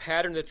 And it's the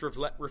pattern that's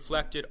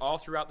reflected all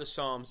throughout the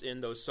Psalms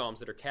in those Psalms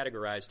that are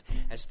categorized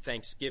as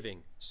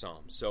thanksgiving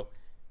Psalms. So it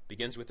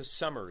begins with a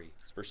summary.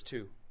 It's verse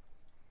 2.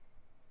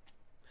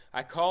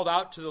 I called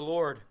out to the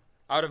Lord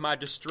out of my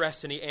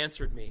distress, and he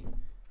answered me.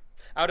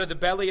 Out of the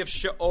belly of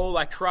Sheol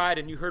I cried,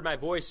 and you heard my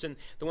voice. And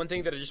the one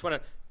thing that I just want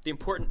to, the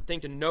important thing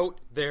to note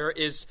there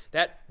is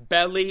that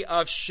belly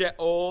of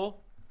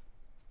Sheol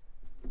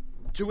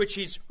to which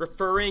he's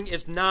referring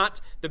is not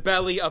the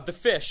belly of the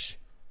fish.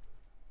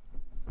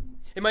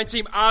 It might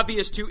seem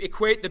obvious to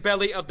equate the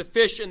belly of the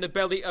fish and the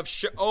belly of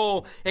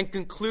Sheol and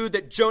conclude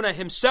that Jonah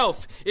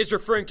himself is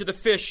referring to the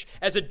fish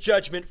as a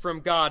judgment from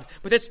God.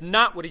 But that's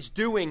not what he's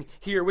doing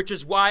here, which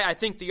is why I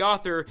think the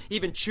author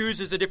even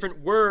chooses a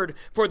different word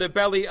for the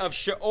belly of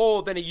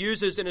Sheol than he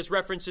uses in his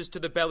references to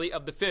the belly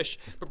of the fish.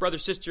 But brother,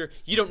 sister,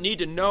 you don't need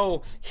to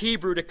know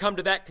Hebrew to come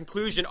to that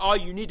conclusion. All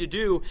you need to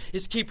do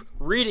is keep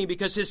reading,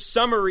 because his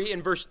summary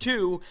in verse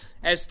 2,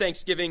 as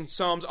Thanksgiving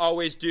Psalms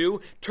always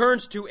do,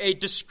 turns to a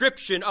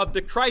description of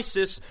the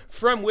crisis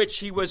from which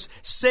he was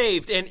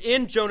saved. And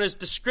in Jonah's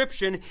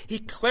description, he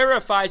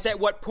clarifies at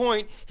what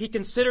point he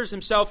considers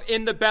himself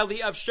in the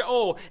belly of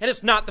Sheol. And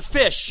it's not the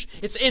fish,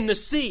 it's in the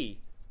sea.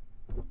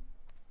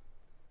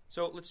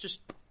 So let's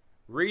just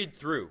read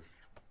through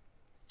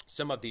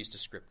some of these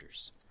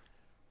descriptors.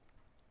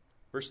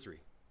 Verse 3.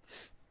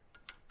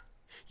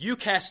 You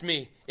cast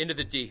me into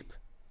the deep,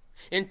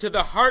 into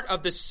the heart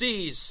of the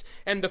seas,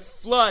 and the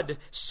flood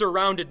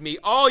surrounded me.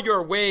 All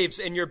your waves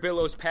and your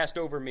billows passed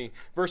over me.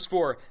 Verse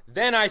 4,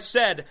 then I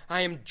said,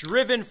 I am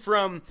driven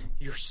from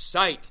your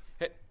sight.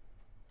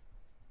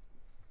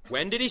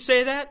 When did he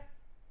say that?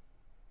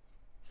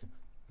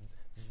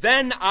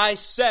 Then I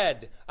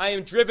said, I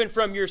am driven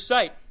from your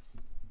sight.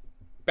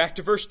 Back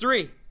to verse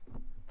 3.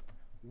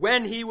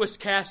 When he was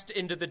cast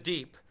into the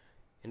deep,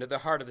 into the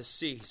heart of the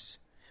seas,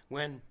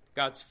 when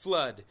God's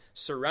flood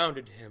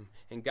surrounded him,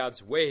 and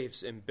God's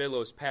waves and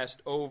billows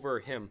passed over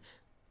him.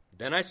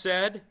 Then I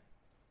said,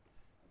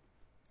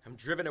 I'm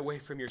driven away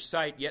from your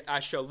sight, yet I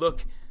shall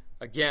look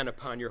again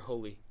upon your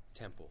holy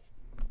temple.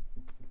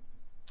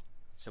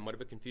 Somewhat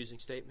of a confusing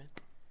statement.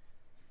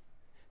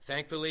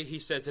 Thankfully, he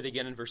says it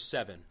again in verse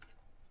 7.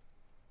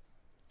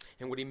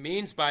 And what he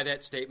means by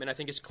that statement, I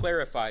think, is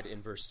clarified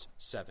in verse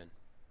 7.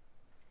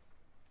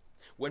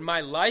 When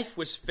my life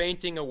was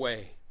fainting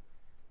away,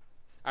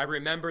 I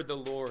remembered the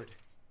Lord,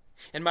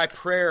 and my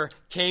prayer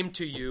came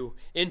to you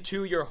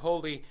into your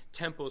holy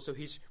temple. So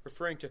he's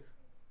referring to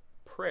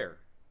prayer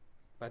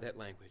by that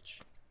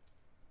language.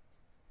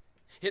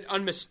 It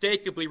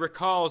unmistakably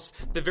recalls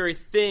the very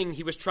thing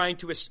he was trying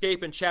to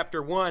escape in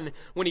chapter 1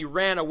 when he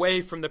ran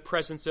away from the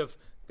presence of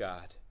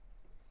God.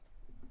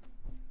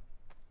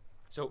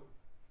 So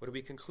what do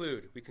we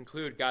conclude? We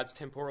conclude God's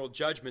temporal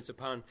judgments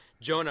upon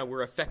Jonah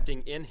were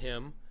affecting in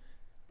him,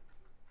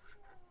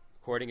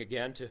 according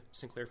again to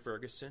Sinclair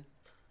Ferguson,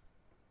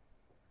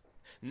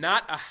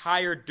 not a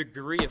higher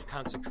degree of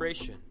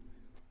consecration,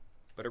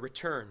 but a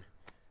return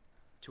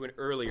to an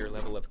earlier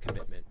level of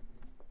commitment.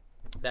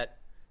 That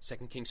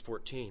 2 Kings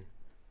 14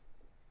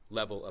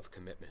 level of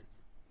commitment.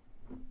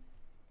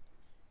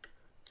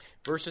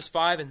 Verses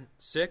 5 and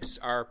 6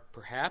 are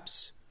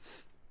perhaps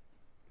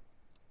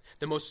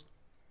the most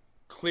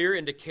clear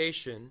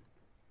indication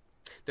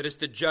that it's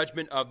the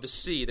judgment of the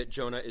sea that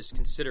Jonah is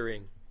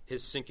considering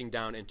his sinking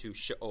down into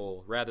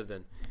Sheol rather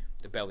than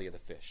the belly of the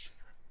fish.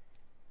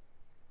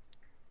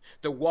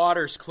 The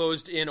waters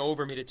closed in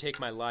over me to take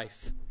my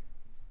life.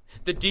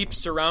 The deep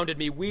surrounded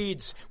me.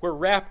 Weeds were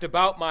wrapped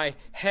about my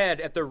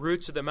head at the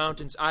roots of the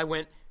mountains. I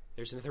went,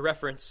 there's another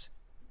reference.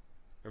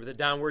 Remember the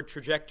downward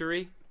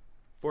trajectory?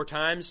 4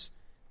 times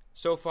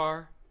so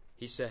far?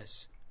 He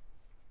says,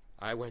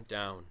 I went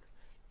down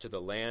to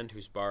the land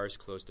whose bars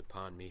closed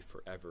upon me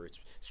forever.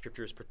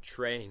 Scripture is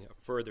portraying a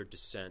further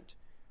descent.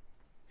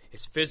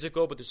 It's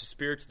physical, but there's a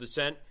spiritual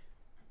descent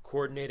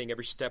coordinating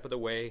every step of the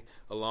way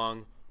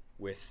along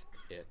with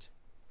it.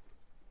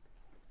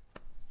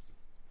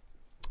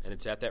 And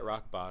it's at that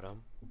rock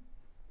bottom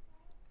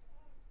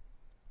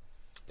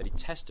that he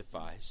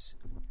testifies,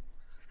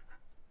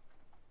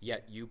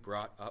 "Yet you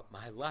brought up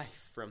my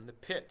life from the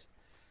pit,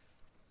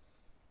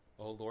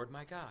 O Lord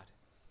my God.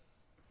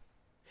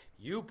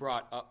 You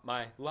brought up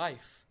my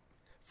life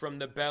from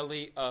the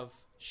belly of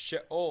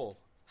Sheol."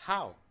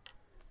 How?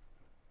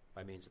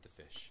 By means of the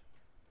fish.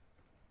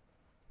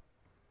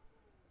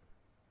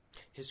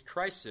 His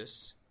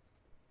crisis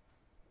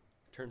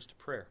turns to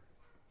prayer.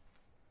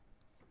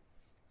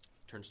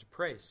 Turns to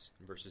praise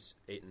in verses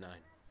 8 and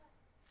 9.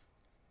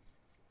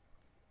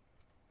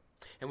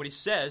 And what he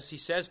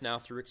says now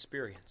through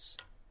experience.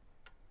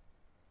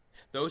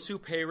 Those who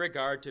pay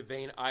regard to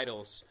vain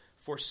idols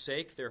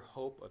forsake their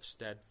hope of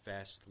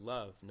steadfast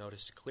love.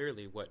 Notice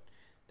clearly what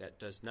that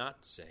does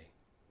not say.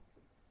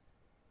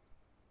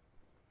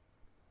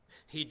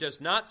 He does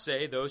not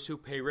say those who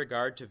pay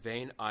regard to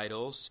vain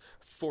idols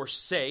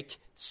forsake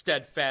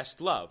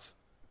steadfast love.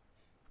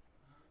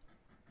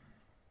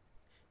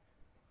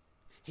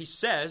 He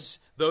says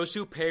those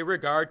who pay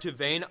regard to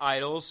vain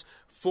idols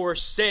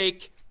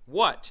forsake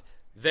what?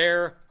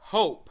 Their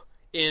hope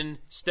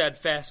in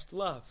steadfast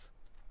love.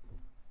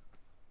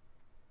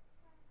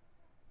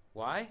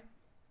 Why?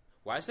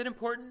 Why is that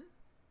important?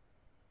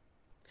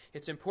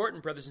 It's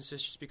important, brothers and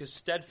sisters, because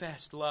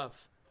steadfast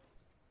love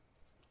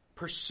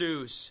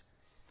pursues.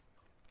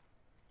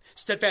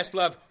 Steadfast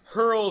love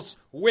hurls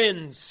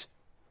winds.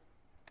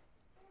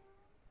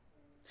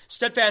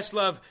 Steadfast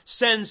love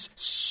sends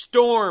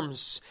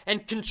storms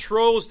and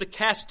controls the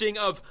casting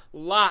of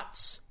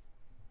lots.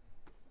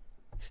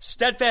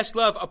 Steadfast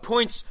love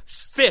appoints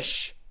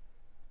fish.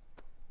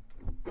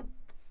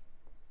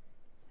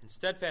 And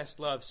steadfast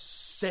love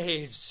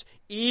saves,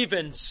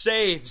 even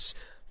saves,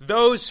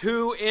 those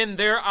who in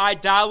their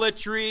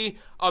idolatry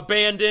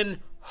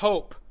abandon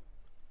hope,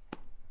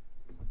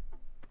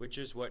 which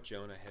is what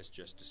Jonah has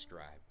just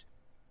described.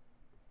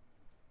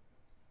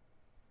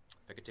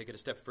 If I could take it a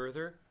step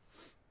further,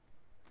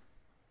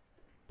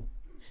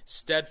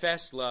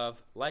 steadfast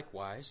love,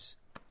 likewise,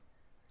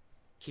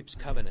 keeps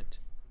covenant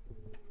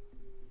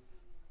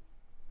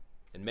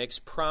and makes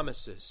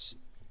promises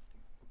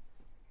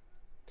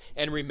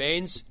and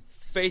remains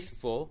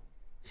faithful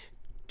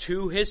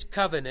to his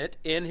covenant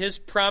in his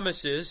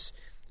promises,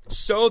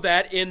 so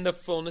that in the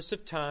fullness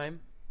of time,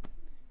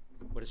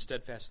 what does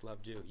steadfast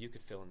love do? You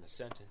could fill in the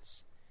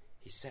sentence.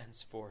 He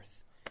sends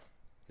forth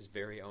his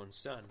very own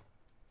Son.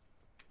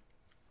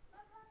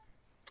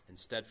 And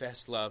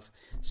steadfast love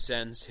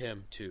sends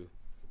him to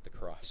the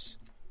cross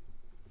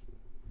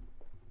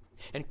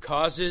and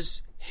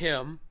causes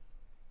him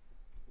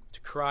to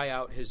cry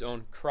out his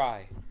own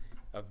cry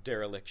of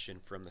dereliction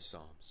from the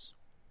Psalms.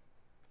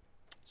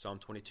 Psalm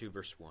 22,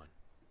 verse 1.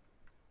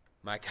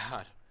 My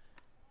God,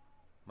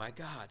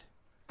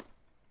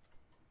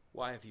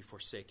 why have you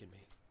forsaken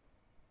me?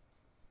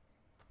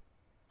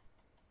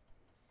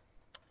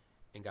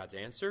 And God's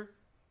answer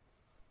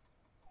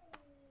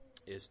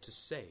is to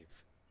save.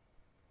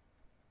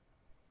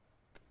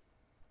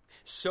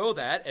 So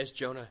that, as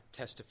Jonah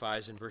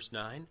testifies in verse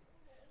 9,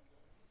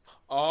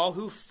 all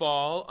who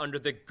fall under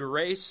the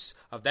grace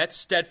of that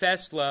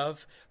steadfast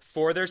love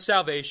for their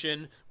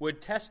salvation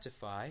would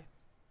testify,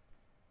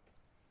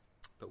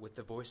 but with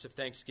the voice of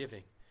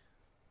thanksgiving,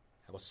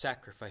 I will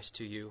sacrifice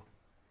to you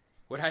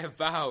what I have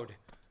vowed,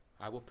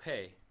 I will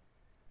pay.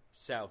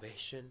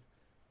 Salvation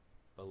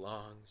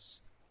belongs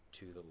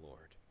to the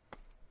Lord.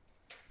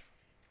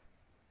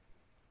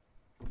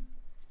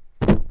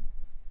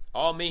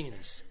 All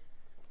means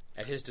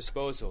at his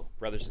disposal,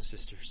 brothers and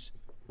sisters.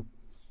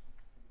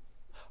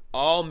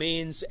 All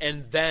means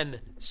and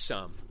then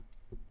some.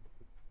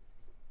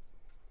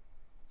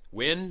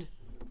 Wind,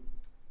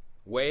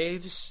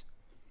 waves,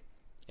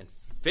 and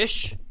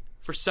fish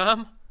for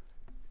some.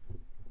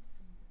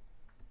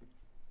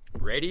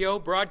 Radio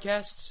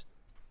broadcasts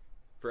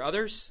for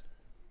others.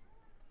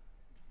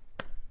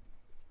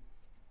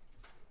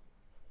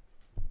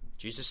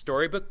 Jesus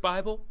Storybook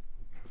Bible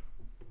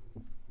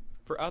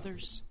for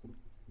others.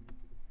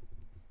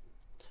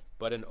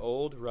 But an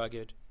old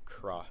rugged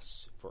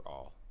cross for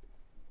all,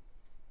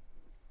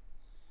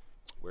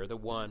 where the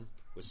one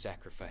was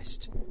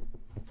sacrificed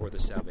for the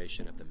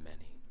salvation of the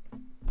many.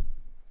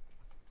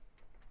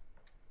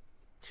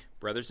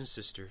 Brothers and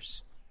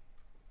sisters,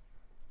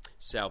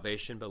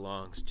 salvation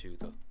belongs to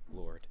the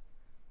Lord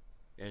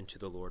and to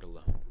the Lord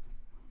alone.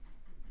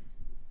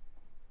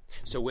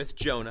 So with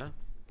Jonah,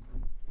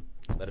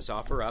 let us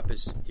offer up,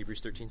 as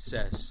Hebrews 13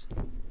 says,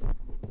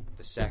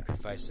 the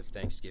sacrifice of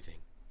thanksgiving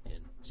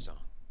in song.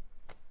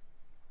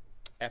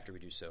 After we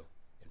do so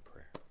in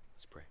prayer,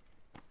 let's pray.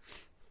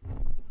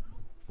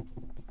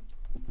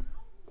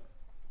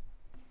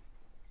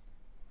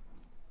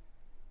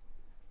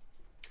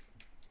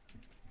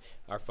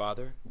 Our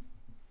Father,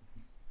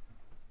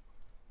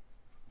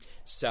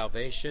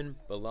 salvation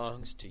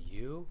belongs to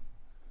you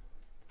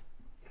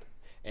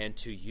and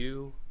to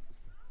you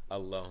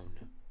alone.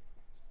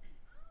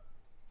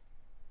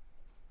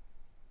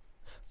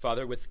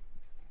 Father, with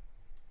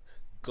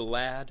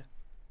glad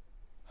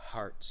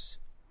hearts,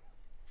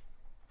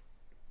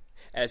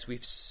 as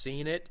we've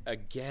seen it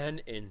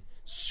again in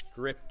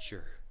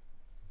Scripture,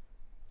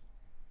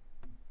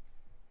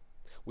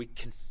 we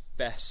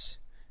confess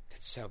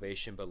that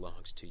salvation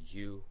belongs to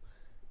you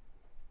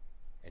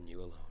and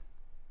you alone.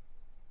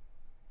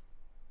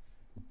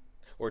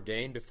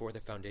 Ordained before the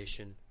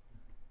foundation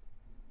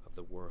of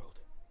the world.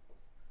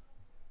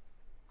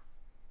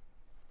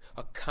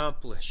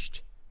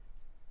 Accomplished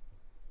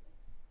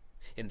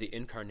in the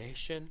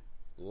incarnation,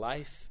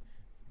 life,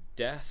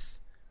 death,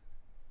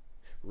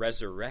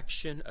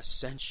 resurrection,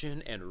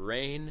 ascension, and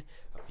reign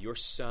of your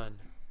Son.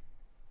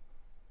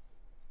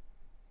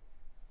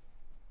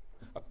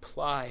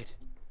 Applied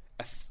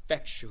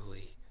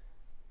effectually,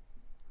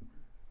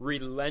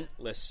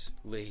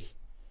 relentlessly,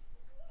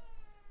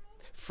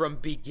 from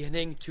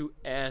beginning to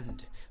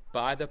end,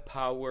 by the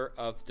power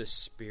of the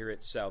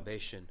Spirit.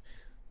 Salvation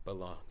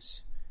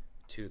belongs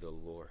to the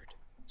Lord.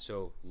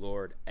 So,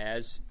 Lord,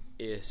 as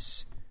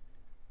is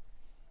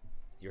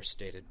your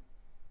stated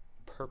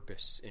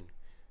purpose in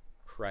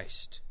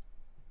Christ,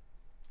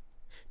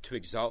 to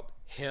exalt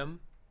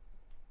him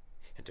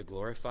and to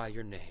glorify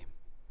your name,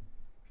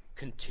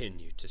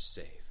 continue to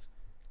save.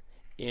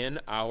 In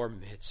our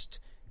midst,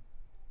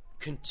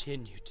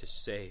 continue to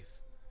save.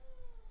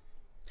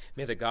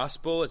 May the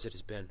gospel, as it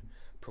has been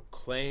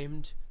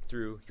proclaimed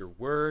through your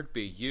word,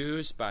 be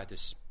used by the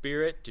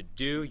Spirit to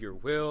do your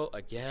will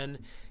again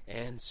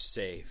and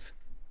save.